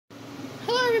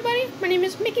everybody, my name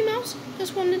is Mickey Mouse.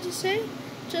 Just wanted to say,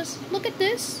 just look at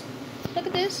this. Look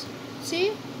at this.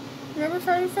 See? Remember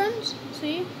Firey Friends?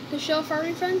 See? The show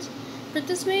Firey Friends?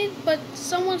 Princess made, but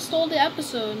someone stole the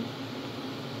episode.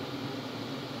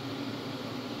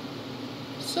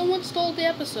 Someone stole the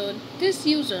episode. This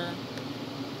user.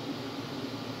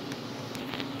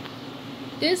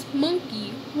 This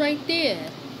monkey right there.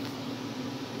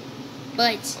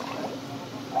 But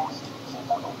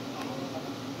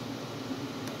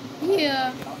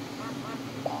yeah.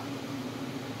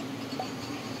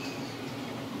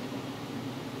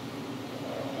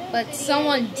 But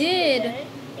someone did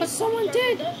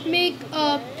make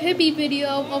a Pibby video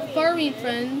of Firey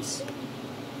Friends.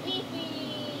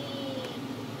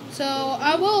 So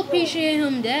I will appreciate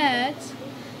him that.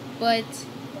 But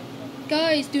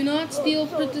guys, do not steal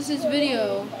Princess's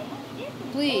video.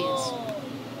 Please.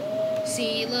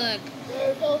 See, look.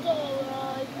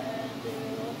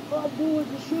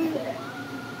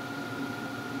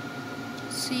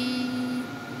 See.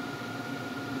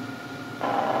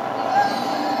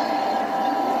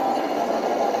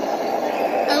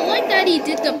 I like that he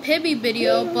did the Pibby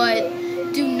video, but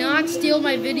do not steal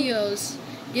my videos.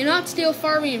 Do not steal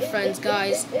Firey Friends,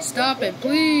 guys. Stop it,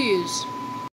 please.